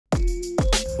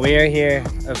We are here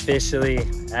officially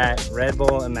at Red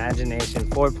Bull Imagination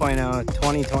 4.0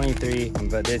 2023,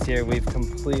 but this year we've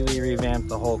completely revamped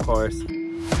the whole course.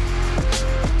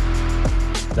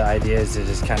 The idea is to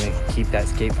just kind of keep that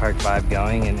skate park vibe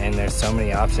going, and there's so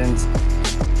many options.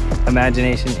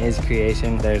 Imagination is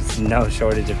creation. There's no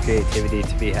shortage of creativity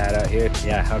to be had out here.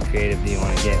 Yeah, how creative do you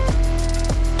want to get?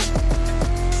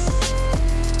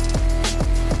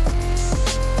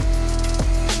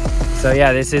 So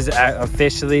yeah, this is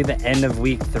officially the end of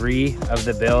week 3 of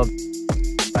the build.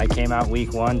 I came out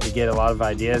week 1 to get a lot of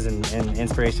ideas and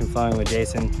inspiration flowing with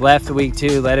Jason. Left week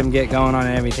 2, let him get going on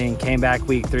everything. Came back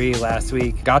week 3 last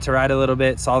week. Got to ride a little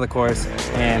bit, saw the course,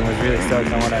 and was really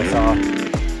stoked on what I saw.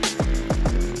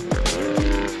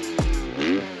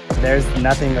 There's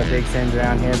nothing but big sims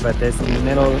around here, but this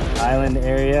middle island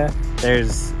area,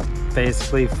 there's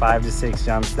basically 5 to 6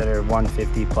 jumps that are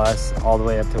 150 plus, all the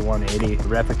way up to 180,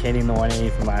 replicating the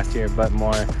 180 from last year, but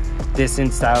more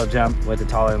distance style jump with a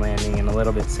taller landing and a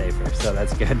little bit safer. So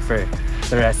that's good for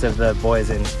the rest of the boys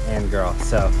and girls.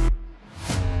 So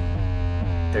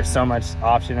there's so much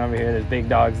option over here. There's big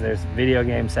dogs, there's video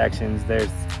game sections, there's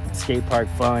skate park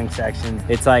flowing section.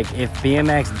 It's like if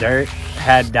BMX dirt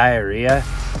had diarrhea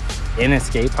in a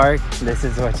skate park, this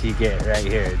is what you get right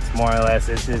here. It's more or less,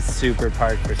 this is super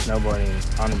park for snowboarding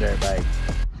on a dirt bike,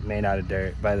 made out of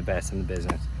dirt by the best in the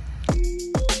business.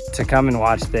 To come and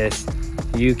watch this,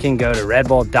 you can go to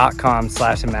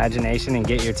redbull.com/imagination and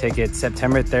get your tickets.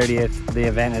 September 30th, the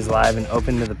event is live and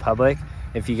open to the public.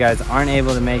 If you guys aren't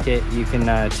able to make it, you can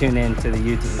tune in to the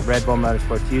YouTube, Red Bull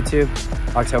Motorsports YouTube.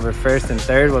 October 1st and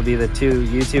 3rd will be the 2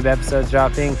 YouTube episodes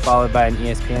dropping, followed by an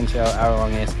ESPN show,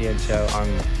 hour-long ESPN show on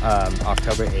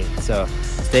October 8th. So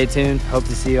stay tuned, hope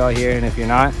to see you all here, and if you're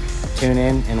not, tune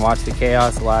in and watch the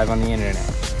chaos live on the internet.